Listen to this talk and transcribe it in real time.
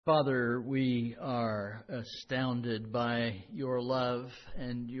Father, we are astounded by your love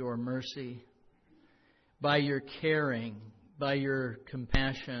and your mercy, by your caring, by your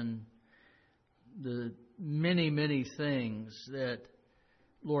compassion, the many, many things that,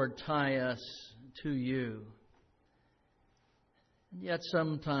 Lord, tie us to you. And yet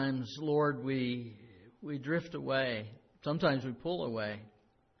sometimes, Lord, we drift away. Sometimes we pull away.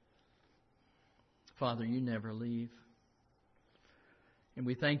 Father, you never leave. And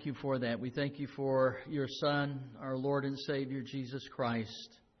we thank you for that. We thank you for your Son, our Lord and Savior, Jesus Christ.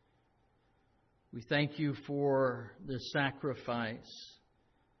 We thank you for the sacrifice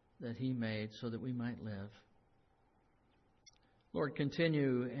that He made so that we might live. Lord,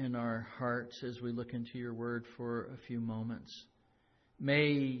 continue in our hearts as we look into your word for a few moments.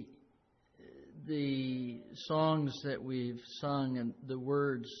 May the songs that we've sung and the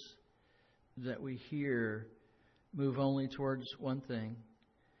words that we hear move only towards one thing: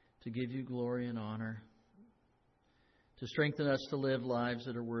 to give you glory and honor, to strengthen us to live lives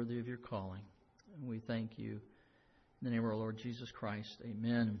that are worthy of your calling. And we thank you. In the name of our Lord Jesus Christ,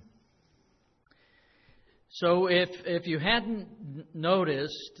 amen. So if you hadn't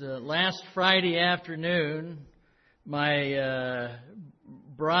noticed, last Friday afternoon, my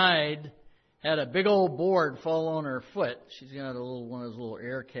bride had a big old board fall on her foot. She's got one of those little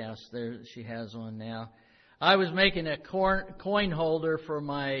air casts there that she has on now. I was making a coin holder for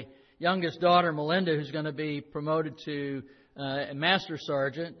my youngest daughter, Melinda, who's going to be promoted to a Master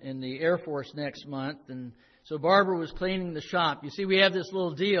Sergeant in the Air Force next month. And so Barbara was cleaning the shop. You see, we have this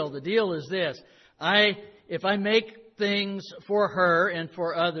little deal. The deal is this. If I make things for her and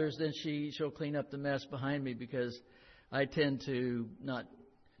for others, then she'll clean up the mess behind me, because I tend to not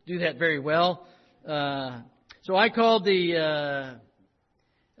do that very well. So I called the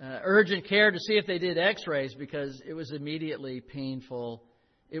urgent care to see if they did x-rays, because it was immediately painful.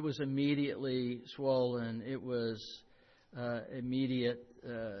 It was immediately swollen. It was immediate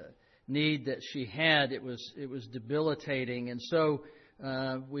need that she had. It was debilitating. And so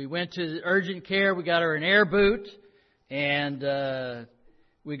we went to urgent care. We got her an air boot, and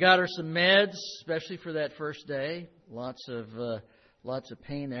we got her some meds, especially for that first day. Lots of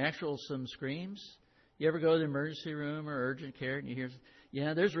pain, some screams. You ever go to the emergency room or urgent care and you hear?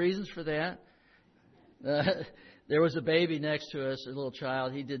 Yeah, there's reasons for that. There was a baby next to us, a little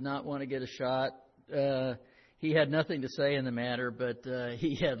child. He did not want to get a shot. He had nothing to say in the matter, but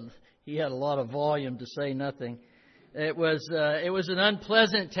he had a lot of volume to say nothing. It was an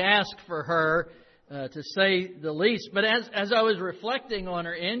unpleasant task for her, to say the least. But as I was reflecting on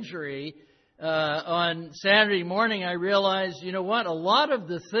her injury on Saturday morning, I realized, you know what? A lot of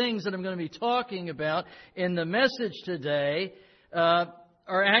the things that I'm going to be talking about in the message today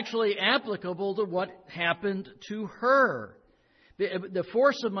are actually applicable to what happened to her. The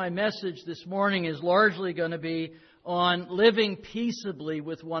force of my message this morning is largely going to be on living peaceably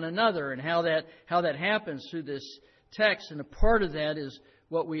with one another, and how that happens through this text. And a part of that is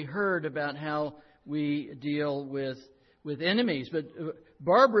what we heard about how we deal with enemies. But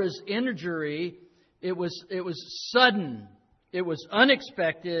Barbara's injury, it was sudden, it was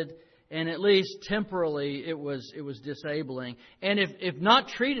unexpected, and at least temporarily it was disabling. And if not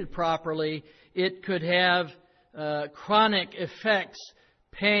treated properly, it could have chronic effects,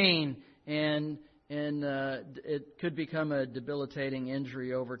 pain, and it could become a debilitating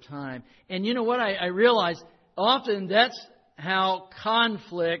injury over time. And you know what? I realize often that's how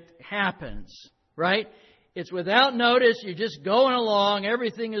conflict happens, right? It's without notice. You're just going along.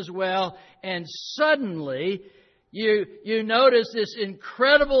 Everything is well. And suddenly you notice this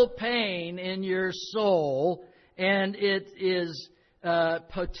incredible pain in your soul. And it is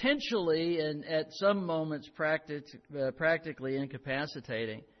potentially, and at some moments practically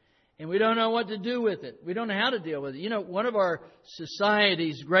incapacitating. And we don't know what to do with it. We don't know how to deal with it. You know, one of our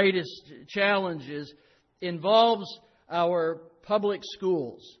society's greatest challenges involves our public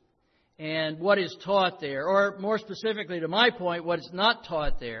schools and what is taught there, or more specifically to my point, what is not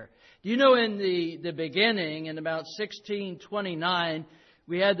taught there. Do you know, in the beginning, in about 1629,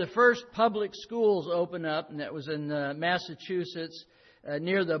 we had the first public schools open up, and that was in Massachusetts,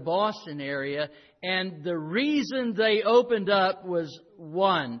 near the Boston area. And the reason they opened up was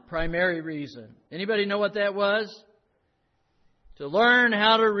one primary reason. Anybody know what that was? To learn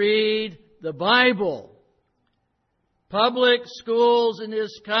how to read the Bible. Public schools in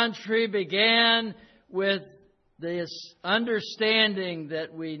this country began with this understanding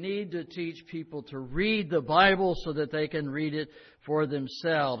that we need to teach people to read the Bible so that they can read it for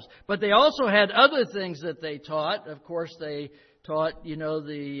themselves. But they also had other things that they taught. Of course, they taught,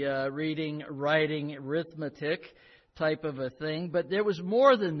 the reading, writing, arithmetic, type of a thing, but there was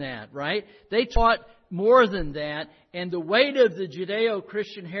more than that, right? They taught more than that, and the weight of the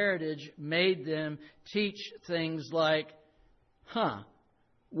Judeo-Christian heritage made them teach things like,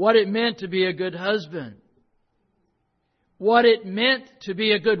 what it meant to be a good husband, what it meant to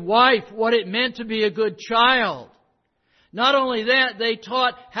be a good wife, what it meant to be a good child. Not only that, they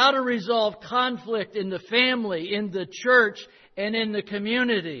taught how to resolve conflict in the family, in the church, and in the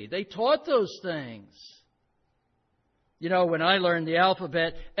community. They taught those things. You know, when I learned the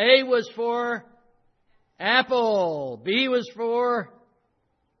alphabet, A was for apple, B was for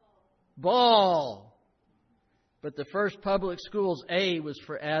ball. But the first public schools, A was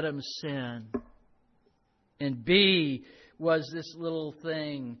for Adam's sin. And B was this little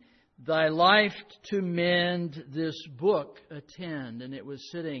thing, thy life to mend this book attend. And it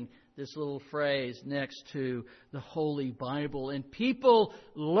was sitting, this little phrase, next to the Holy Bible. And people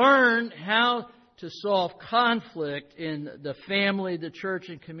learn how to solve conflict in the family, the church,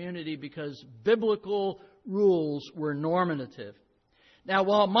 and community because biblical rules were normative. Now,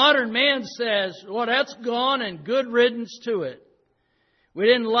 while modern man says, well, that's gone and good riddance to it. We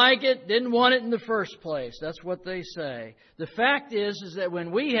didn't like it, didn't want it in the first place. That's what they say. The fact is that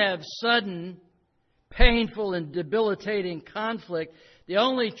when we have sudden, painful, and debilitating conflict, the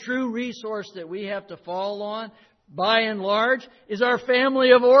only true resource that we have to fall on, by and large, is our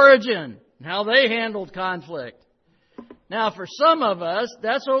family of origin and how they handled conflict. Now, for some of us,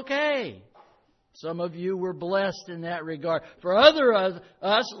 that's okay. Some of you were blessed in that regard. For other of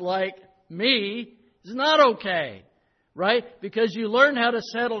us, like me, it's not okay. Right? Because you learn how to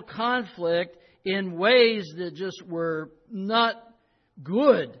settle conflict in ways that just were not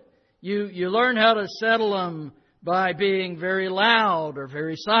good. You learn how to settle them by being very loud or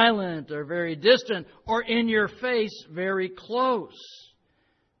very silent or very distant or in your face very close.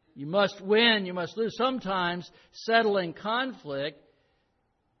 You must win, you must lose. Sometimes settling conflict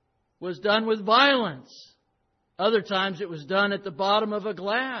was done with violence. Other times it was done at the bottom of a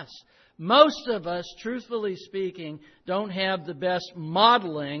glass. Most of us, truthfully speaking, don't have the best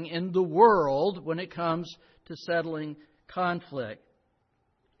modeling in the world when it comes to settling conflict.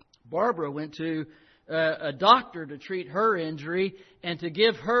 Barbara went to a doctor to treat her injury and to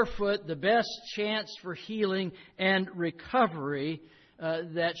give her foot the best chance for healing and recovery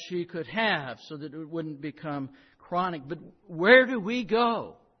that she could have so that it wouldn't become chronic. But where do we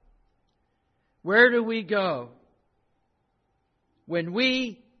go? Where do we go when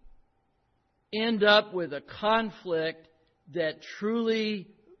we end up with a conflict that truly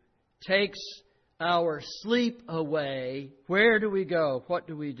takes our sleep away? Where do we go? What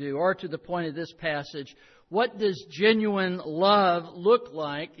do we do? Or to the point of this passage, what does genuine love look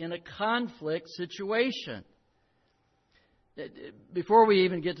like in a conflict situation? Before we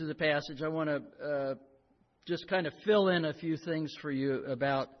even get to the passage, I want to just kind of fill in a few things for you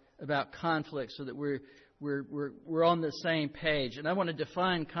about conflict so that we're on the same page. And I want to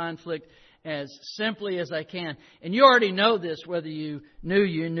define conflict as simply as I can. And you already know this, whether you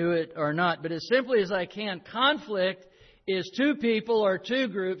knew it or not. But as simply as I can, conflict is two people or two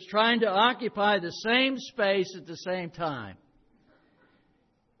groups trying to occupy the same space at the same time.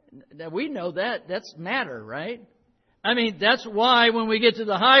 Now, we know that. That's matter, right? I mean, that's why when we get to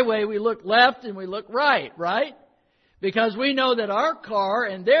the highway, we look left and we look right, right? Because we know that our car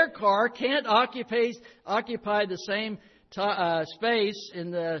and their car can't occupy the same space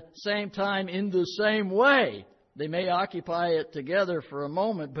in the same time in the same way. They may occupy it together for a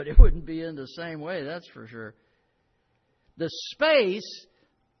moment, but it wouldn't be in the same way, that's for sure. The space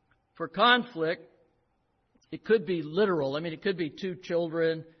for conflict, it could be literal. I mean, it could be two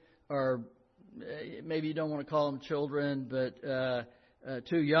children, or maybe you don't want to call them children, but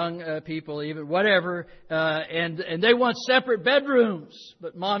two young people, even whatever, and they want separate bedrooms,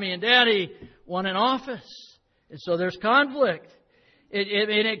 but mommy and daddy want an office. And so there's conflict.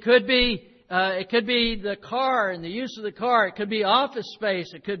 It could be the car and the use of the car. It could be office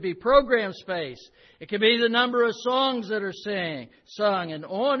space. It could be program space. It could be the number of songs that are sung, and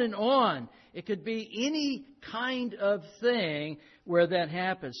on and on. It could be any kind of thing where that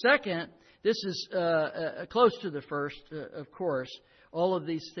happens. Second, this is close to the first, of course. All of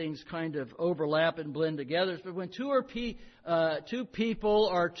these things kind of overlap and blend together. But when two people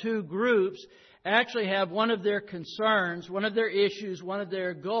or two groups actually have one of their concerns, one of their issues, one of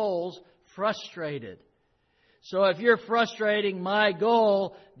their goals frustrated. So if you're frustrating my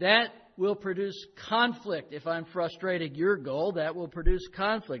goal, that will produce conflict. If I'm frustrating your goal, that will produce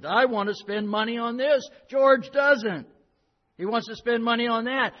conflict. I want to spend money on this. George doesn't. He wants to spend money on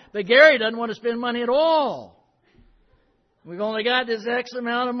that. But Gary doesn't want to spend money at all. We've only got this X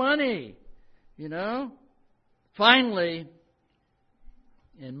amount of money, you know. Finally,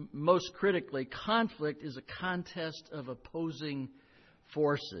 and most critically, conflict is a contest of opposing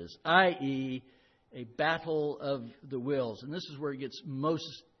forces, i.e., a battle of the wills. And this is where it gets most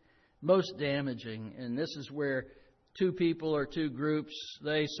damaging. And this is where two people or two groups,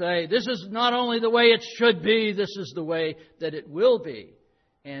 they say, this is not only the way it should be, this is the way that it will be.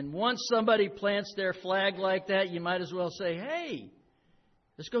 And once somebody plants their flag like that, you might as well say, hey,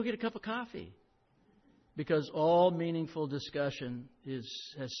 let's go get a cup of coffee. Because all meaningful discussion has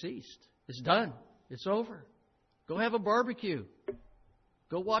ceased. It's done. It's over. Go have a barbecue.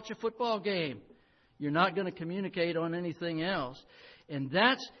 Go watch a football game. You're not going to communicate on anything else. And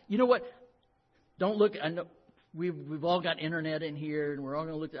that's, you know what? Don't look, I know we've all got internet in here and we're all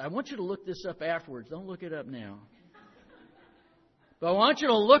going to look. I want you to look this up afterwards. Don't look it up now. But I want you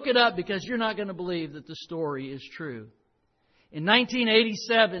to look it up because you're not going to believe that the story is true. In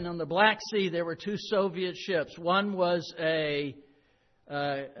 1987, on the Black Sea, there were two Soviet ships. One was a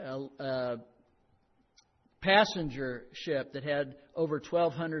passenger ship that had over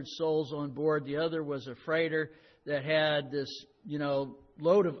 1,200 souls on board. The other was a freighter that had this,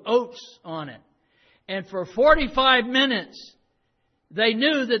 load of oats on it. And for 45 minutes, they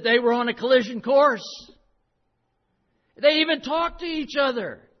knew that they were on a collision course. They even talked to each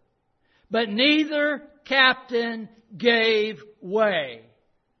other. But neither captain gave way.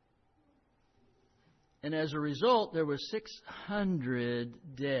 And as a result, there were 600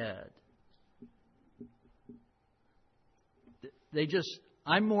 dead.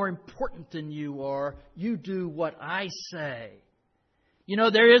 I'm more important than you are. You do what I say.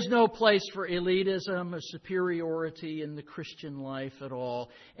 There is no place for elitism or superiority in the Christian life at all.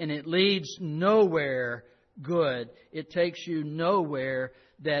 And it leads nowhere good. It takes you nowhere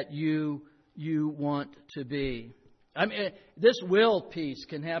that you want to be. I mean, this will piece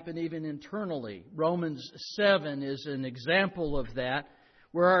can happen even internally. Romans 7 is an example of that,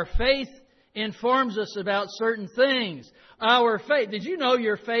 where our faith informs us about certain things. Our faith, did you know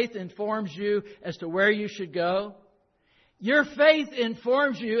your faith informs you as to where you should go? Your faith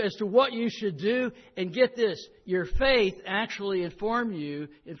informs you as to what you should do. And get this, your faith actually informs you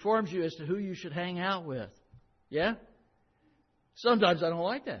as to who you should hang out with. Yeah? Sometimes I don't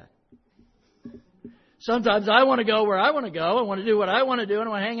like that. Sometimes I want to go where I want to go. I want to do what I want to do. And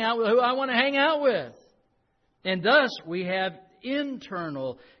I want to hang out with who I want to hang out with. And thus, we have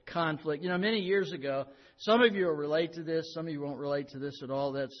internal conflict. Many years ago, some of you will relate to this. Some of you won't relate to this at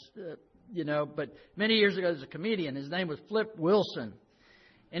all. That's, but many years ago, there's a comedian. His name was Flip Wilson.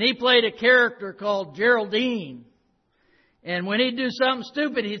 And he played a character called Geraldine. And when he'd do something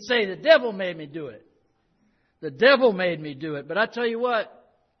stupid, he'd say, the devil made me do it. The devil made me do it. But I tell you what,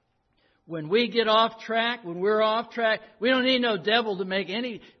 when we get off track, when we're off track, we don't need no devil to make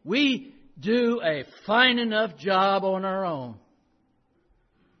any. We do a fine enough job on our own.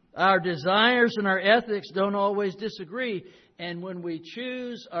 Our desires and our ethics don't always disagree. And when we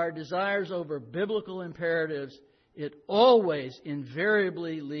choose our desires over biblical imperatives, it always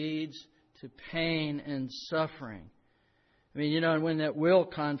invariably leads to pain and suffering. I mean, and when that will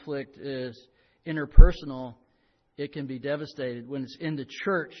conflict is interpersonal, it can be devastating. When it's in the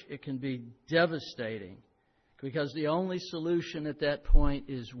church, it can be devastating. Because the only solution at that point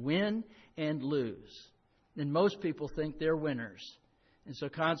is win and lose. And most people think they're winners. And so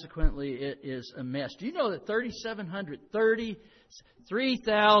consequently, it is a mess. Do you know that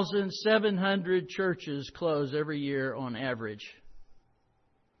 3,700 churches close every year on average?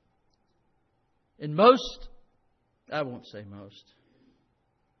 And most, I won't say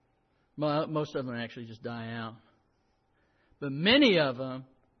most of them actually just die out. But many of them,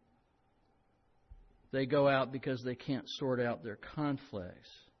 they go out because they can't sort out their conflicts.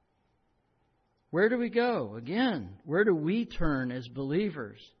 Where do we go? Again, where do we turn as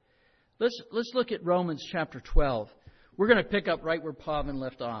believers? Let's look at Romans chapter 12. We're going to pick up right where Pavan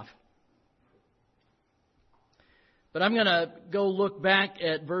left off. But I'm going to go look back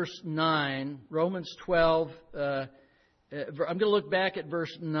at verse 9, Romans 12. I'm going to look back at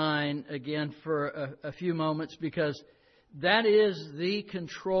verse 9 again for a few moments because that is the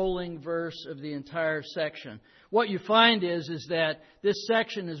controlling verse of the entire section. What you find is that this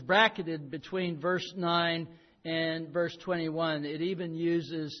section is bracketed between verse 9 and verse 21. It even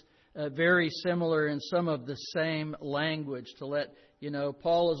uses very similar and some of the same language to let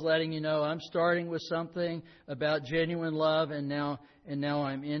Paul is letting you know, I'm starting with something about genuine love and now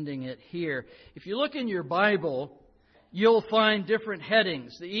I'm ending it here. If you look in your Bible, you'll find different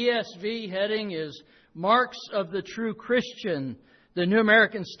headings. The ESV heading is Marks of the True Christian. The New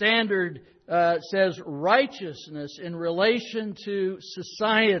American Standard says righteousness in relation to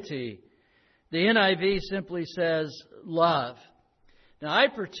society. The NIV simply says love. Now, I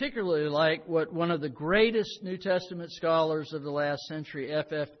particularly like what one of the greatest New Testament scholars of the last century,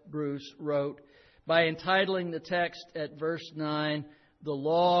 F.F. Bruce, wrote by entitling the text at verse 9, "The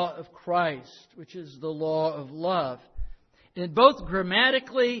Law of Christ," which is the law of love. And both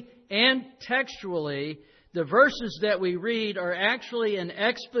grammatically and textually, the verses that we read are actually an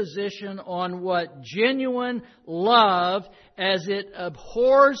exposition on what genuine love, as it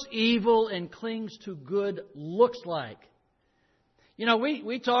abhors evil and clings to good, looks like. You know,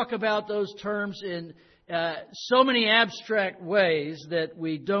 we talk about those terms in so many abstract ways that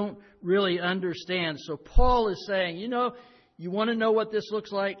we don't really understand. So Paul is saying, you want to know what this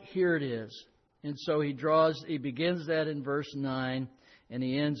looks like? Here it is. And so he begins that in verse 9, and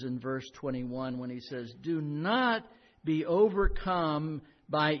he ends in verse 21 when he says, "Do not be overcome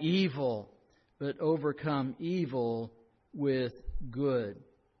by evil, but overcome evil with good."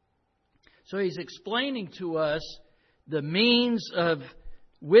 So he's explaining to us the means of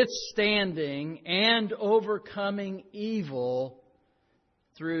withstanding and overcoming evil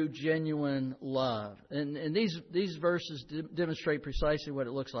through genuine love. And these verses demonstrate precisely what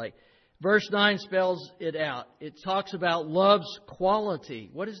it looks like. Verse 9 spells it out. It talks about love's quality.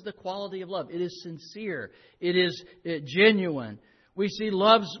 What is the quality of love? It is sincere. It is genuine. We see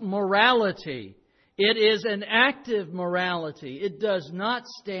love's morality. It is an active morality. It does not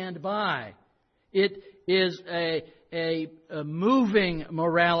stand by. It is a moving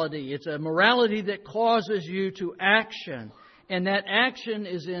morality. It's a morality that causes you to action. And that action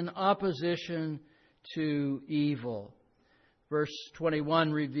is in opposition to evil. Verse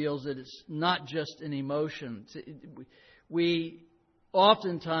 21 reveals that it's not just an emotion.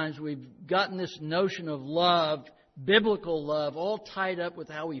 Oftentimes we've gotten this notion of love, biblical love, all tied up with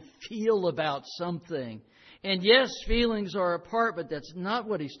how we feel about something. And yes, feelings are a part, but that's not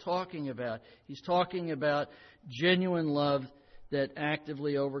what he's talking about. He's talking about genuine love that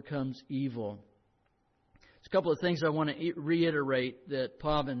actively overcomes evil. There's a couple of things I want to reiterate that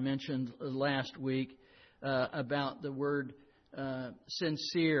Pavan mentioned last week about the word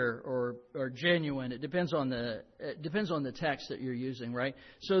sincere or genuine. It depends on the text that you're using, right?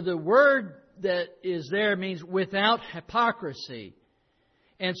 So the word that is there means without hypocrisy.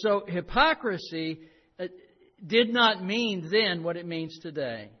 And so hypocrisy did not mean then what it means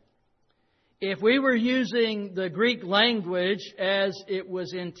today. If we were using the Greek language as it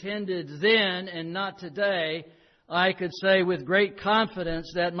was intended then and not today, I could say with great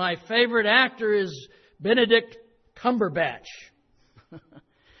confidence that my favorite actor is Benedict Cumberbatch.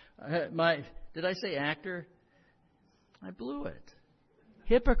 Did I say actor? I blew it.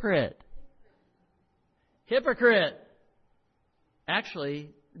 Hypocrite. Hypocrite. Actually,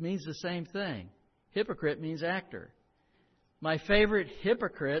 it means the same thing. Hypocrite means actor. My favorite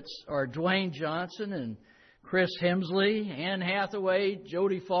hypocrites are Dwayne Johnson and Chris Hemsley, Anne Hathaway,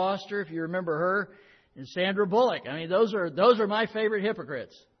 Jodie Foster, if you remember her, and Sandra Bullock. I mean, those are my favorite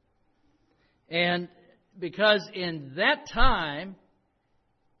hypocrites. And because in that time,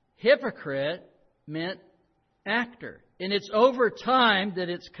 hypocrite meant actor. And it's over time that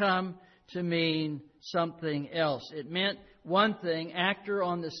it's come to mean something else. It meant one thing, actor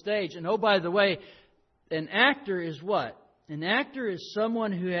on the stage. And oh, by the way, an actor is what? An actor is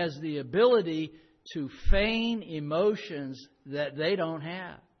someone who has the ability to feign emotions that they don't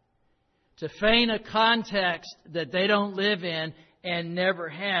have. To feign a context that they don't live in and never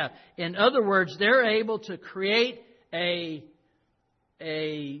have. In other words, they're able to create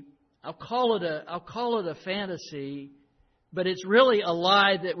I'll call it a fantasy, but it's really a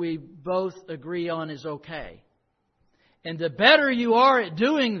lie that we both agree on is okay. And the better you are at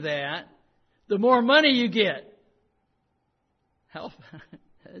doing that, the more money you get.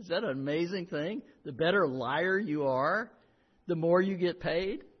 Is that an amazing thing? The better liar you are, the more you get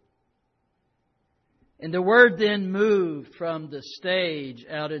paid. And the word then moved from the stage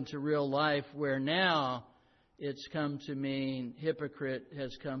out into real life, where now it's come to mean, hypocrite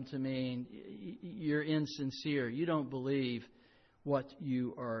has come to mean you're insincere. You don't believe what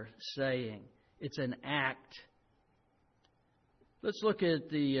you are saying. It's an act. Let's look at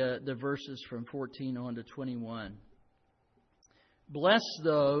the verses from 14 on to 21. Bless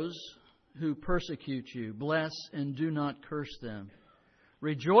those who persecute you. Bless and do not curse them.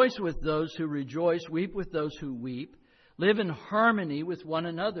 Rejoice with those who rejoice. Weep with those who weep. Live in harmony with one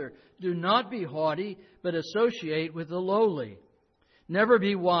another. Do not be haughty, but associate with the lowly. Never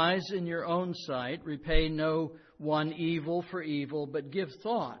be wise in your own sight. Repay no one evil for evil, but give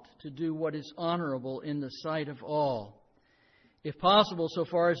thought to do what is honorable in the sight of all. If possible, so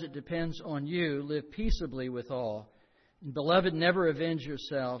far as it depends on you, live peaceably with all. Beloved, never avenge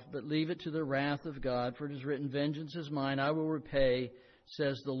yourself, but leave it to the wrath of God, for it is written, Vengeance is mine, I will repay,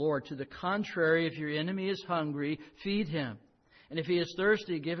 says the Lord. To the contrary, if your enemy is hungry, feed him. And if he is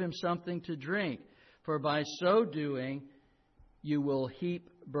thirsty, give him something to drink. For by so doing, you will heap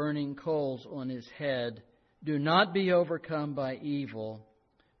burning coals on his head. Do not be overcome by evil,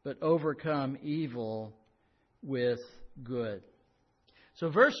 but overcome evil with good. So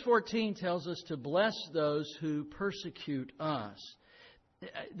verse 14 tells us to bless those who persecute us.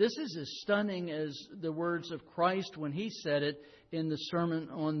 This is as stunning as the words of Christ when He said it in the Sermon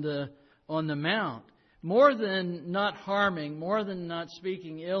on the Mount. More than not harming, more than not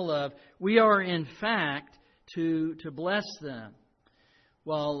speaking ill of, we are in fact to bless them.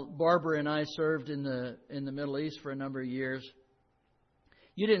 While Barbara and I served in the Middle East for a number of years,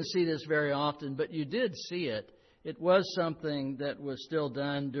 you didn't see this very often, but you did see it. It was something that was still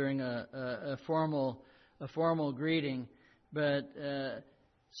done during a formal greeting, but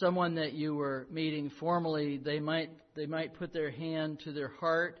someone that you were meeting formally, they might put their hand to their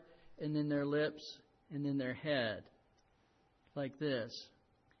heart and then their lips and then their head, like this.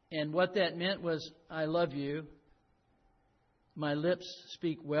 And what that meant was, I love you, my lips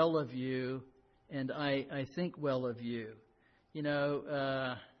speak well of you, and I think well of you. You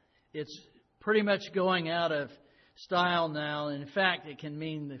know, it's pretty much going out of style now. In fact, it can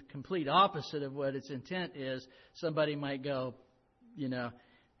mean the complete opposite of what its intent is. Somebody might go, you know,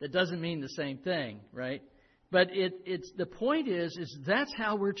 that doesn't mean the same thing, right? But it's the point is that's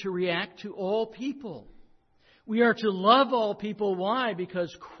how we're to react to all people. We are to love all people. Why?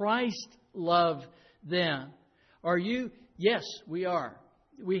 Because Christ loved them. Are you? Yes, we are.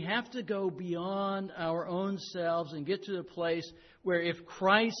 We have to go beyond our own selves and get to the place where if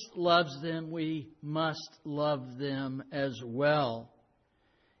Christ loves them, we must love them as well.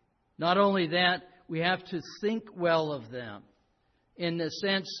 Not only that, we have to think well of them. In the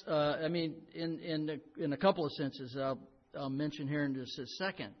sense, in a couple of senses I'll mention here in just a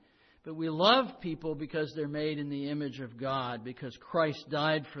second. But we love people because they're made in the image of God, because Christ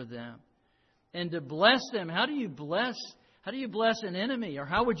died for them. And to bless them, how do you bless an enemy? Or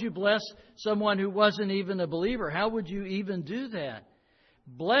how would you bless someone who wasn't even a believer? How would you even do that?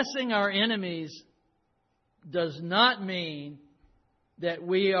 Blessing our enemies does not mean that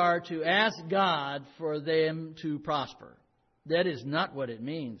we are to ask God for them to prosper. That is not what it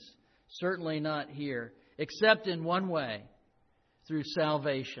means. Certainly not here. Except in one way, through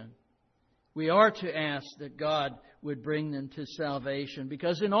salvation. We are to ask that God would bring them to salvation.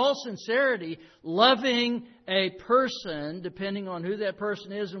 Because in all sincerity, loving a person, depending on who that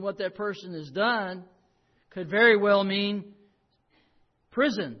person is and what that person has done, could very well mean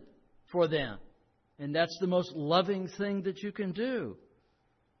prison for them. And that's the most loving thing that you can do.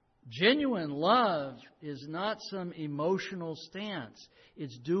 Genuine love is not some emotional stance.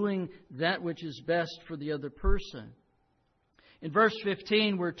 It's doing that which is best for the other person. In verse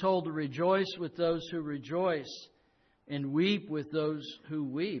 15, we're told to rejoice with those who rejoice and weep with those who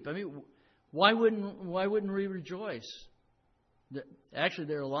weep. I mean, why wouldn't we rejoice? Actually,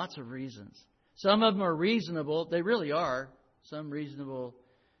 there are lots of reasons. Some of them are reasonable. They really are. Some reasonable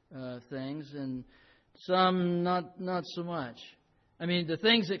things, and some not so much. I mean, the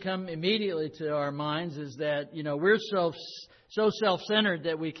things that come immediately to our minds is that, you know, we're so self-centered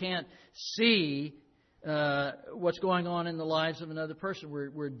that we can't see what's going on in the lives of another person.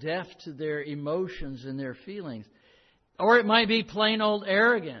 We're deaf to their emotions and their feelings. Or it might be plain old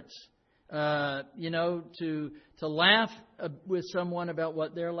arrogance. To laugh with someone about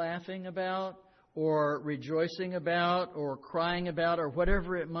what they're laughing about, or rejoicing about, or crying about, or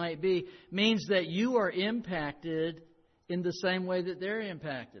whatever it might be, means that you are impacted in the same way that they're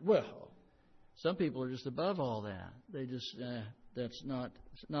impacted. Well, some people are just above all that. They just, that's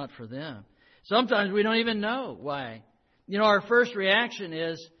not for them. Sometimes we don't even know why. You know, our first reaction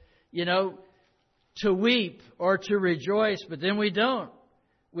is, to weep or to rejoice, but then we don't.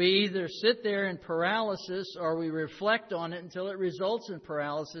 We either sit there in paralysis or we reflect on it until it results in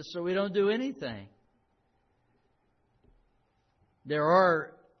paralysis, so we don't do anything. There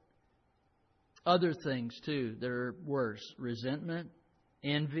are other things, too, that are worse. Resentment,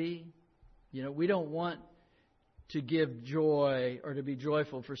 envy. We don't want to give joy or to be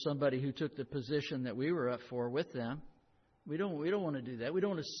joyful for somebody who took the position that we were up for with them. We don't want to do that. We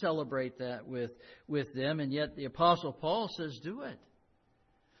don't want to celebrate that with them, and yet the Apostle Paul says do it.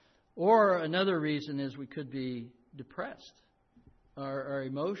 Or another reason is we could be depressed. Our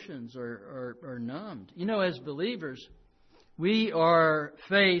emotions are numbed. As believers, we are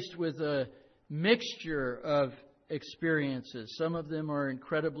faced with a mixture of experiences. Some of them are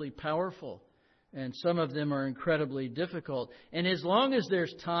incredibly powerful. And some of them are incredibly difficult. And as long as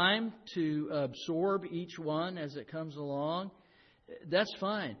there's time to absorb each one as it comes along, that's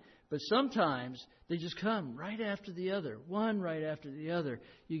fine. But sometimes they just come right after the other, one right after the other.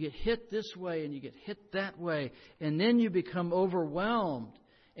 You get hit this way and you get hit that way, and then you become overwhelmed.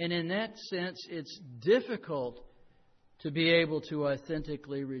 And in that sense, it's difficult to be able to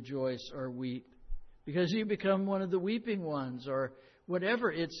authentically rejoice or weep, because you become one of the weeping ones or whatever.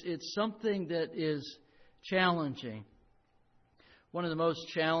 It's something that is challenging. One of the most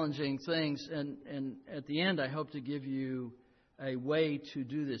challenging things, and at the end I hope to give you a way to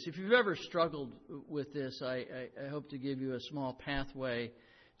do this. If you've ever struggled with this, I hope to give you a small pathway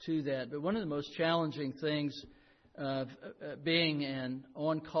to that. But one of the most challenging things of being an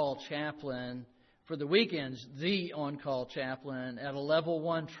on-call chaplain for the weekends, the on-call chaplain at a level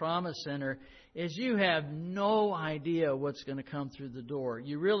 1 trauma center, is you have no idea what's going to come through the door.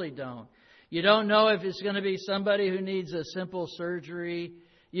 You really don't. You don't know if it's going to be somebody who needs a simple surgery.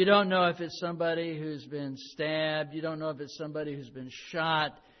 You don't know if it's somebody who's been stabbed. You don't know if it's somebody who's been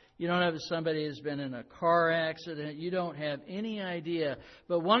shot. You don't know if it's somebody who's been in a car accident. You don't have any idea.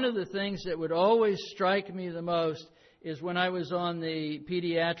 But one of the things that would always strike me the most is when I was on the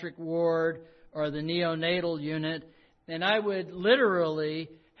pediatric ward or the neonatal unit, and I would literally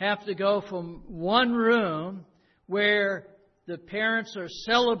have to go from one room where the parents are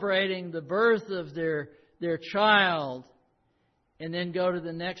celebrating the birth of their child, and then go to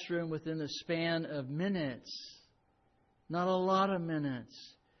the next room within the span of minutes, not a lot of minutes,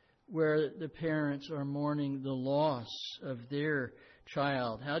 where the parents are mourning the loss of their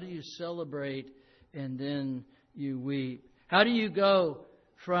child. How do you celebrate and then you weep? How do you go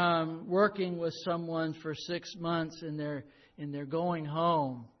from working with someone for 6 months and they're going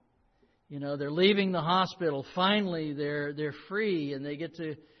home? You know, they're leaving the hospital. Finally, they're free and they get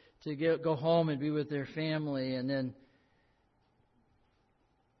to go home and be with their family, and then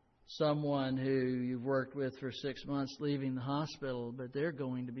someone who you've worked with for 6 months leaving the hospital, but they're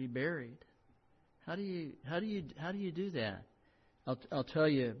going to be buried. How do you do that? I'll tell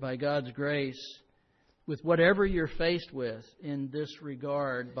you, by God's grace, with whatever you're faced with in this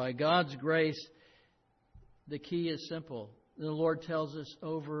regard, by God's grace, the key is simple. The Lord tells us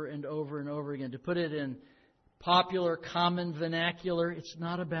over and over and over again. To put it in popular, common vernacular, it's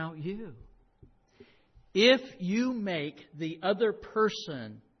not about you. If you make the other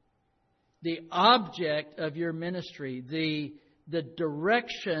person the object of your ministry, the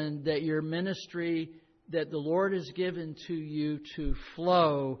direction that your ministry, that the Lord has given to you to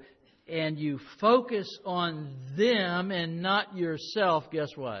flow, and you focus on them and not yourself, guess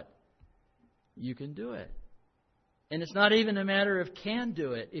what? You can do it. And it's not even a matter of can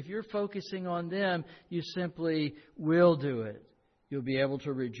do it. If you're focusing on them, you simply will do it. You'll be able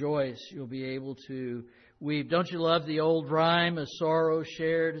to rejoice. You'll be able to weep. Don't you love the old rhyme, a sorrow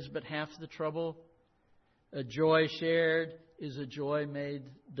shared is but half the trouble? A joy shared is a joy made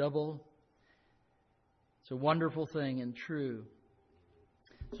double. It's a wonderful thing and true.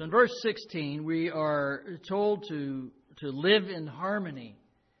 So in verse 16, we are told to live in harmony,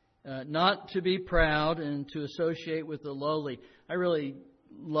 not to be proud, and to associate with the lowly. I really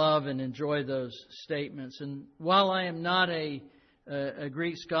love and enjoy those statements. And while I am not a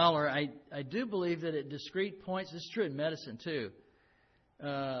Greek scholar, I do believe that at discrete points, this is true in medicine too,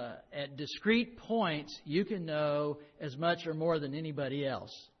 at discrete points, you can know as much or more than anybody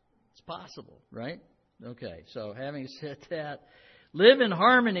else. It's possible, right? Okay, so having said that, live in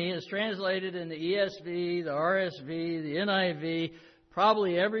harmony is translated in the ESV, the RSV, the NIV,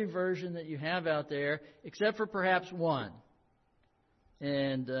 probably every version that you have out there, except for perhaps one.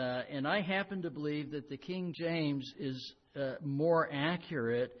 And I happen to believe that the King James is more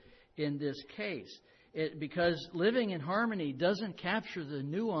accurate in this case. Because living in harmony doesn't capture the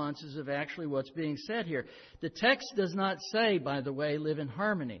nuances of actually what's being said here. The text does not say, by the way, live in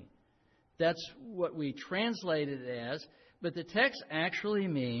harmony. That's what we translate it as. But the text actually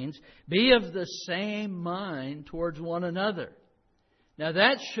means be of the same mind towards one another. Now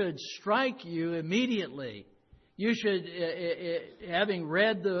that should strike you immediately. You should, having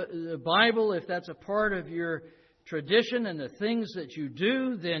read the Bible, if that's a part of your tradition and the things that you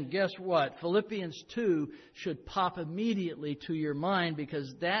do, then guess what? Philippians 2 should pop immediately to your mind,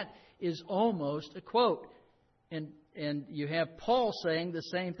 because that is almost a quote. And you have Paul saying the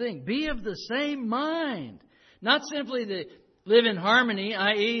same thing. Be of the same mind. Not simply the live in harmony,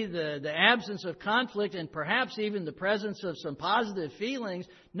 i.e. the absence of conflict and perhaps even the presence of some positive feelings.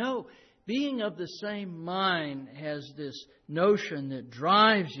 No, being of the same mind has this notion that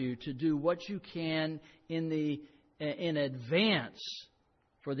drives you to do what you can in advance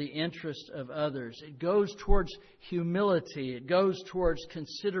for the interest of others. It goes towards humility. It goes towards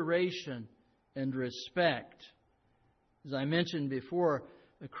consideration and respect. As I mentioned before,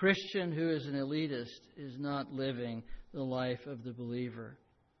 a Christian who is an elitist is not living the life of the believer.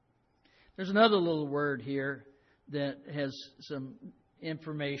 There's another little word here that has some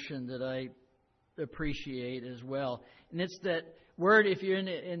information that I appreciate as well. And it's that word, if you're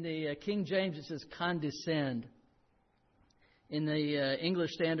in the King James, it says condescend. In the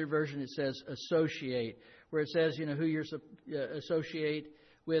English Standard Version, it says associate, where it says, who you're associate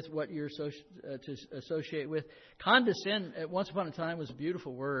with, what you're to associate with. Condescend, once upon a time, was a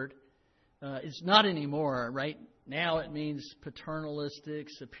beautiful word. It's not anymore, right? Now it means paternalistic,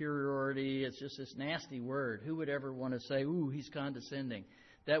 superiority. It's just this nasty word. Who would ever want to say, "Ooh, he's condescending"?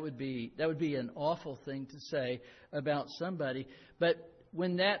 That would be an awful thing to say about somebody. But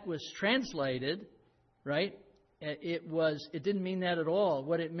when that was translated, right, it didn't mean that at all.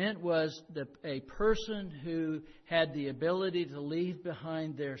 What it meant was a person who had the ability to leave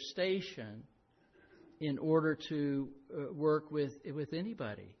behind their station in order to work with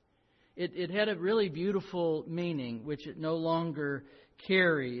anybody. It had a really beautiful meaning, which it no longer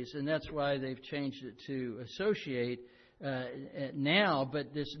carries, and that's why they've changed it to associate now.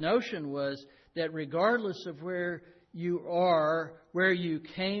 But this notion was that regardless of where you are, where you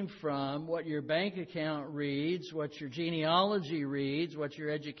came from, what your bank account reads, what your genealogy reads, what your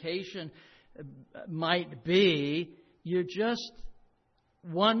education might be, you're just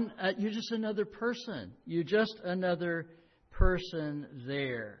another person. You're just another person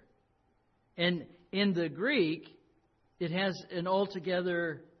there. And in the Greek, it has an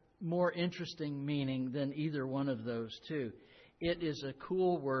altogether more interesting meaning than either one of those two. It is a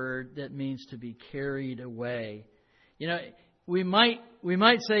cool word that means to be carried away. We might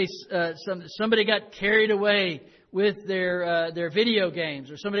say somebody got carried away with their video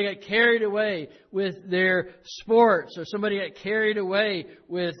games, or somebody got carried away with their sports, or somebody got carried away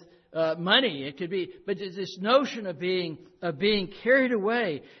with money. It could be, but it's this notion of being carried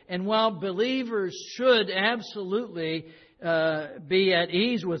away. And while believers should absolutely be at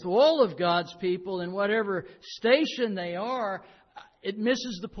ease with all of God's people in whatever station they are, it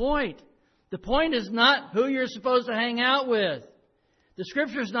misses the point. The point is not who you're supposed to hang out with. The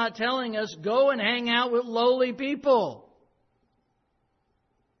Scripture's not telling us go and hang out with lowly people.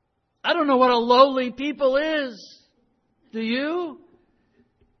 I don't know what a lowly people is. Do you?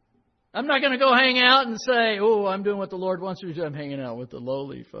 I'm not going to go hang out and say, "Oh, I'm doing what the Lord wants me to do. I'm hanging out with the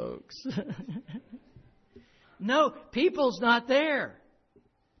lowly folks." No, people's not there.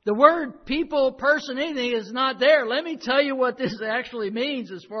 The word people, person, anything is not there. Let me tell you what this actually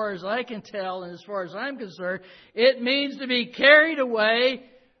means as far as I can tell and as far as I'm concerned. It means to be carried away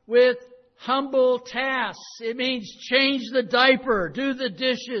with humble tasks. It means change the diaper, do the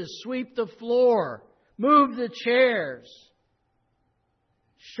dishes, sweep the floor, move the chairs,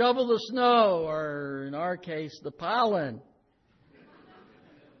 shovel the snow, or in our case, the pollen.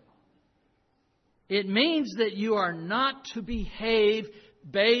 It means that you are not to behave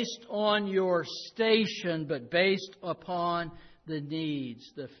based on your station, but based upon the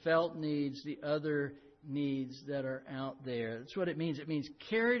needs, the felt needs, the other needs that are out there. That's what it means. It means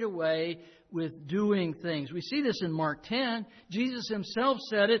carried away with doing things. We see this in Mark 10. Jesus himself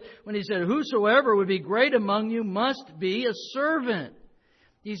said it when he said, "Whosoever would be great among you must be a servant."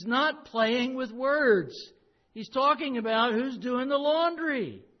 He's not playing with words. He's talking about who's doing the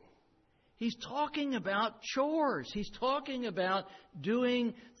laundry. He's talking about chores. He's talking about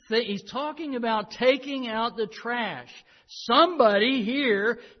he's talking about taking out the trash. Somebody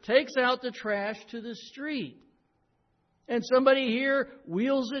here takes out the trash to the street. And somebody here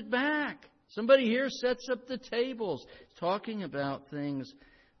wheels it back. Somebody here sets up the tables. He's talking about things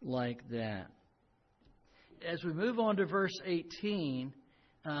like that. As we move on to verse 18,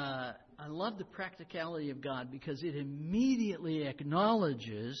 I love the practicality of God because it immediately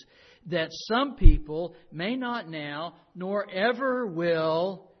acknowledges that some people may not now nor ever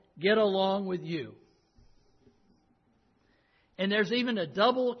will get along with you. And there's even a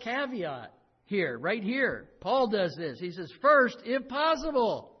double caveat here, right here. Paul does this. He says, first, if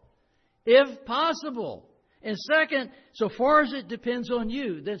possible. If possible. And second, so far as it depends on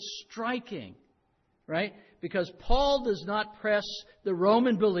you. That's striking, right? Because Paul does not press the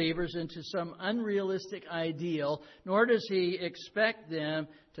Roman believers into some unrealistic ideal, nor does he expect them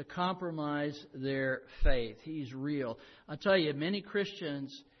to compromise their faith. He's real. I'll tell you, many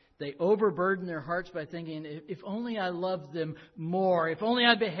Christians, they overburden their hearts by thinking, if only I loved them more, if only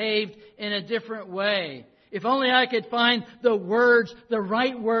I behaved in a different way, If only I could find the words, the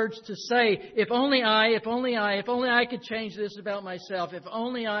right words to say. If only I could change this about myself. If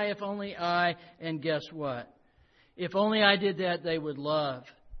only I. And guess what? If only I did that, they would love,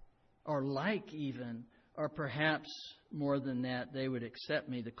 or like even, or perhaps more than that, they would accept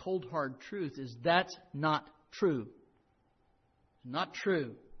me. The cold hard truth is that's not true. Not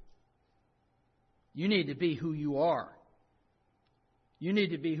true. You need to be who you are. You need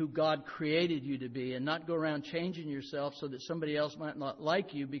to be who God created you to be and not go around changing yourself so that somebody else might not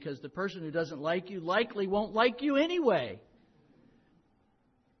like you, because the person who doesn't like you likely won't like you anyway.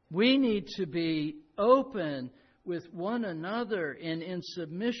 We need to be open with one another and in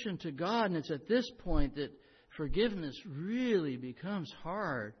submission to God. And it's at this point that forgiveness really becomes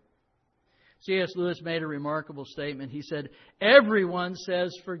hard. C.S. Lewis made a remarkable statement. He said, everyone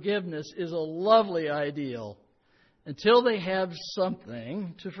says forgiveness is a lovely ideal until they have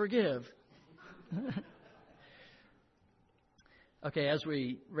something to forgive. Okay, as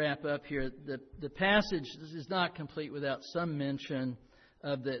we wrap up here, the passage is not complete without some mention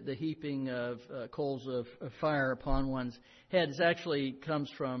of the heaping of coals of fire upon one's head. It actually comes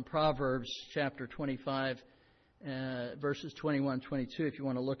from Proverbs chapter 25, verses 21, 22, if you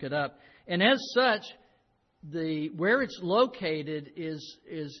want to look it up. And as such, where it's located is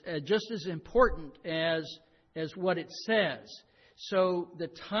just as important as what it says. So the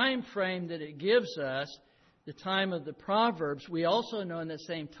time frame that it gives us, the time of the Proverbs, we also know in the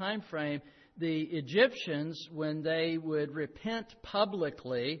same time frame, the Egyptians, when they would repent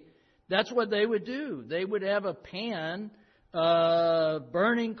publicly, that's what they would do. They would have a pan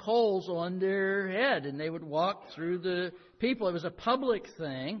burning coals on their head, and they would walk through the people. It was a public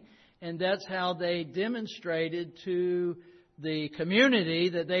thing, and that's how they demonstrated to the community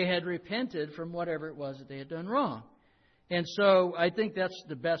that they had repented from whatever it was that they had done wrong. And so I think that's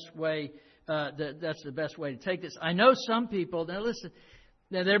the best way. That's the best way to take this. I know some people. Now listen.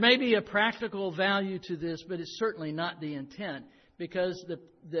 Now there may be a practical value to this, but it's certainly not the intent. Because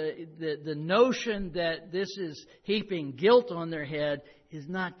the notion that this is heaping guilt on their head is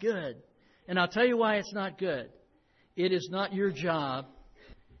not good. And I'll tell you why it's not good. It is not your job.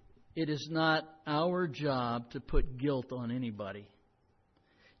 It is not our job to put guilt on anybody.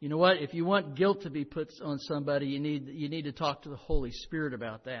 You know what? If you want guilt to be put on somebody, you need to talk to the Holy Spirit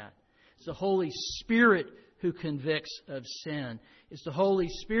about that. It's the Holy Spirit who convicts of sin. It's the Holy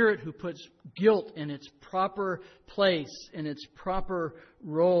Spirit who puts guilt in its proper place, in its proper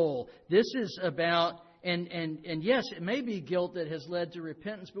role. This is about, and yes, it may be guilt that has led to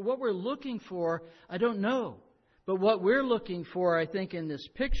repentance, but what we're looking for, I don't know. But what we're looking for, I think, in this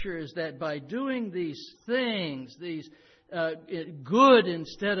picture is that by doing these things, these good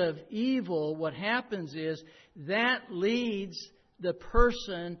instead of evil, what happens is that leads the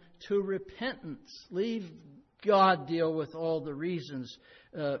person to repentance. Leave God deal with all the reasons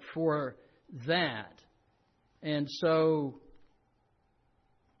for that. And so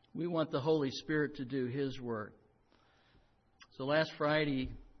we want the Holy Spirit to do His work. So last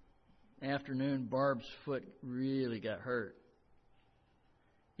Friday afternoon, Barb's foot really got hurt.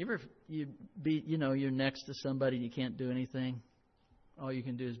 You're next to somebody and you can't do anything. All you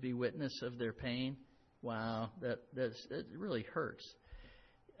can do is be witness of their pain. Wow, that really hurts.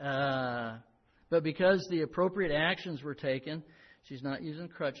 But because the appropriate actions were taken, she's not using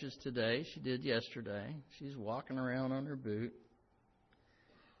crutches today. She did yesterday. She's walking around on her boot.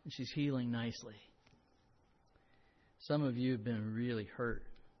 And she's healing nicely. Some of you have been really hurt.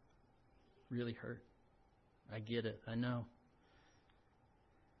 Really hurt. I get it. I know.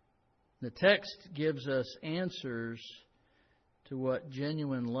 The text gives us answers to what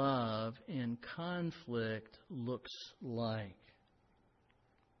genuine love in conflict looks like.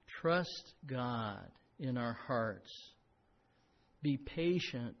 Trust God in our hearts. Be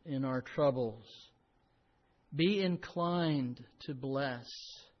patient in our troubles. Be inclined to bless.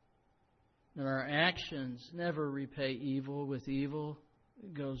 And our actions never repay evil with evil.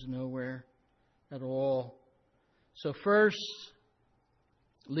 It goes nowhere at all. So first,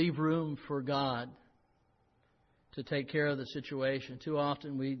 leave room for God to take care of the situation. Too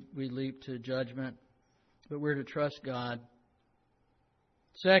often we leap to judgment, but we're to trust God.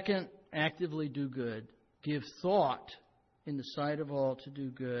 Second, actively do good. Give thought in the sight of all to do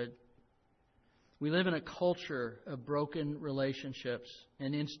good. We live in a culture of broken relationships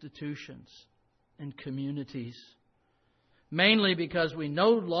and institutions and communities, mainly because we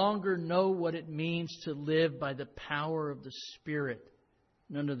no longer know what it means to live by the power of the Spirit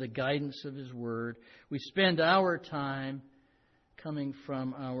and under the guidance of His Word. We spend our time coming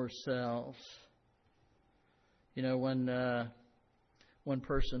from ourselves. You know, when One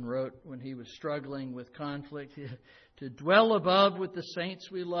person wrote when he was struggling with conflict, to dwell above with the saints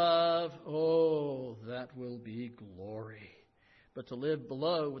we love, oh, that will be glory. But to live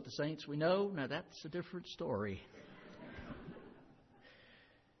below with the saints we know, now that's a different story.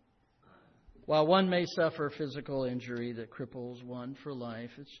 While one may suffer physical injury that cripples one for life,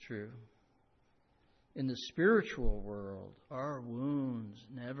 it's true. In the spiritual world, our wounds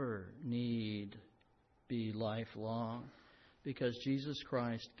never need be lifelong, because Jesus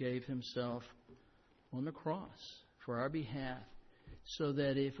Christ gave himself on the cross for our behalf, so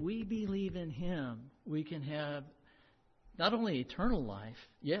that if we believe in him, we can have not only eternal life,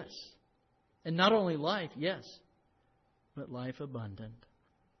 yes, and not only life, yes, but life abundant.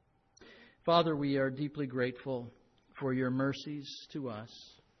 Father, we are deeply grateful for your mercies to us.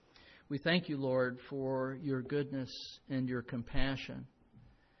 We thank you, Lord, for your goodness and your compassion.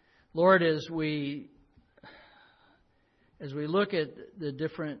 Lord, as we look at the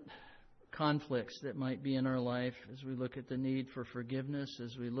different conflicts that might be in our life, as we look at the need for forgiveness,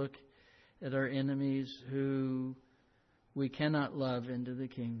 as we look at our enemies who we cannot love into the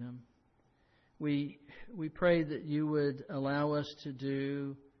kingdom, we pray that you would allow us to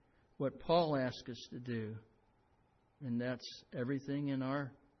do what Paul asked us to do, and that's everything in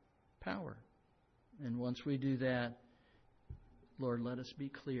our power. And once we do that, Lord, let us be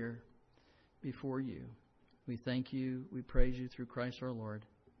clear before you. We thank you. We praise you through Christ our Lord.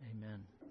 Amen.